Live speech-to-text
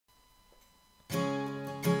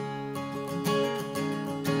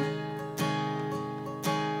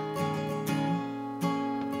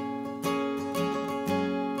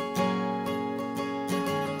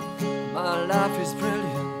life is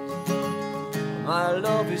brilliant, my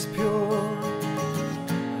love is pure.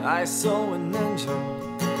 I saw an angel,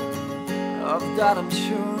 of that I'm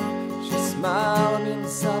sure. She smiled at me in the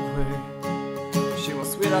subway. She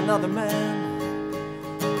was with another man,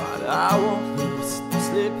 but I won't lose no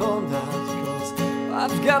sleep on that, 'cause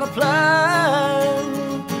I've got a plan.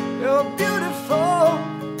 You're beautiful,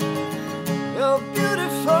 you're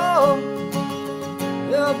beautiful,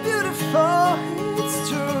 you're beautiful, it's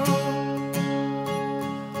true.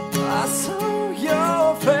 I saw